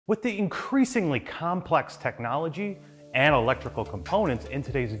With the increasingly complex technology and electrical components in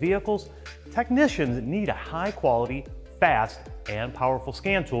today's vehicles, technicians need a high-quality, fast, and powerful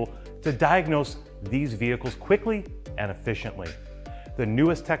scan tool to diagnose these vehicles quickly and efficiently. The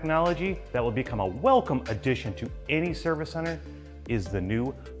newest technology that will become a welcome addition to any service center is the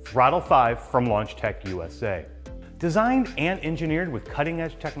new Throttle 5 from LaunchTech USA. Designed and engineered with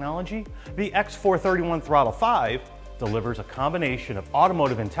cutting-edge technology, the X-431 Throttle 5 delivers a combination of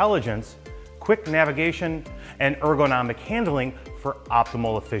automotive intelligence, quick navigation, and ergonomic handling for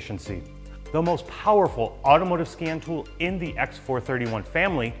optimal efficiency. The most powerful automotive scan tool in the X-431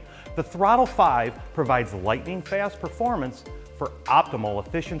 family, the Throttle 5 provides lightning-fast performance for optimal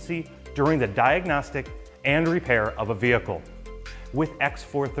efficiency during the diagnostic and repair of a vehicle. With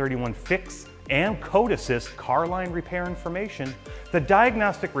X-431 Fix and Code Assist car line repair information, the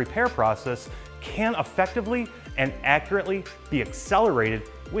diagnostic repair process can effectively and accurately be accelerated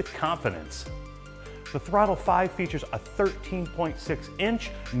with confidence. The Throttle 5 features a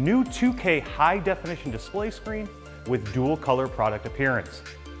 13.6-inch new 2K high-definition display screen with dual-color product appearance.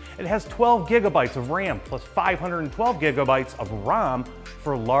 It has 12 gigabytes of RAM plus 512 gigabytes of ROM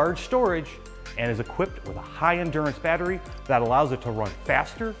for large storage and is equipped with a high-endurance battery that allows it to run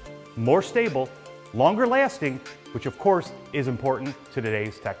faster, more stable, longer lasting, which of course is important to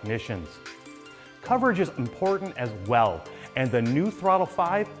today's technicians. Coverage is important as well, and the new Throttle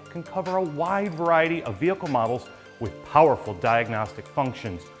 5 can cover a wide variety of vehicle models with powerful diagnostic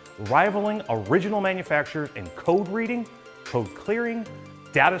functions, rivaling original manufacturers in code reading, code clearing,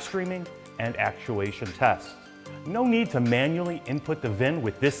 data streaming, and actuation tests. No need to manually input the VIN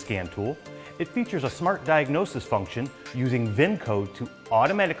with this scan tool. It features a smart diagnosis function using VIN code to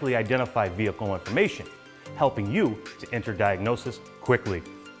automatically identify vehicle information, helping you to enter diagnosis quickly.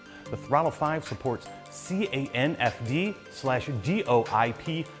 The Throttle 5 supports CANFD/DOIP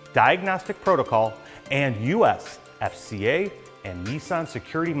diagnostic protocol and US FCA and Nissan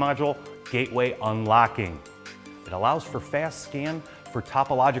Security Module gateway unlocking. It allows for fast scan for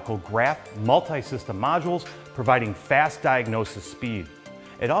topological graph multi-system modules, providing fast diagnosis speed.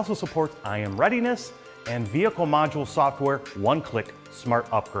 It also supports IM readiness and vehicle module software one-click smart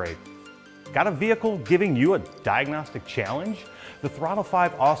upgrade. Got a vehicle giving you a diagnostic challenge? The Throttle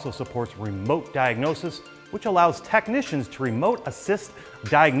 5 also supports remote diagnosis, which allows technicians to remote assist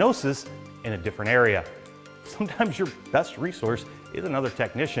diagnosis in a different area. Sometimes your best resource is another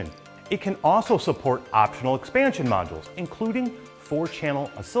technician. It can also support optional expansion modules, including 4-channel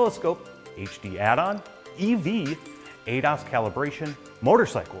oscilloscope, HD add-on, EV, ADAS calibration,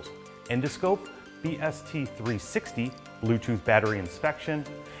 motorcycles, endoscope, BST360, Bluetooth battery inspection,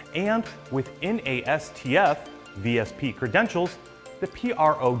 and with NASTF VSP credentials, the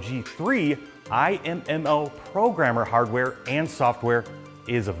PROG3 IMMO programmer hardware and software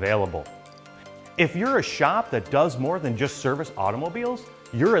is available. If you're a shop that does more than just service automobiles,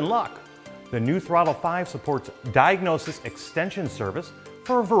 you're in luck. The new Throttle 5 supports diagnosis extension service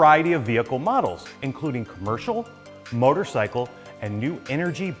for a variety of vehicle models, including commercial, motorcycle, and new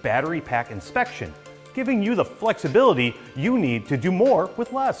energy battery pack inspection, giving you the flexibility you need to do more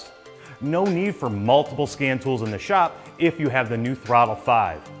with less. No need for multiple scan tools in the shop if you have the new Throttle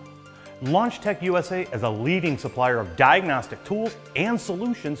 5. LaunchTech USA is a leading supplier of diagnostic tools and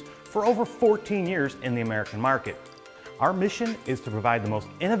solutions for over 14 years in the American market. Our mission is to provide the most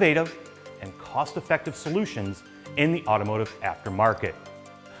innovative and cost-effective solutions in the automotive aftermarket.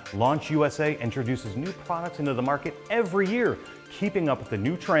 Launch USA introduces new products into the market every year, keeping up with the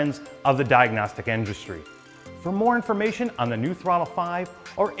new trends of the diagnostic industry. For more information on the new Throttle 5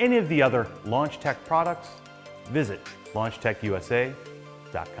 or any of the other LaunchTech products, visit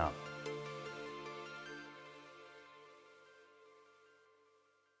LaunchTechUSA.com.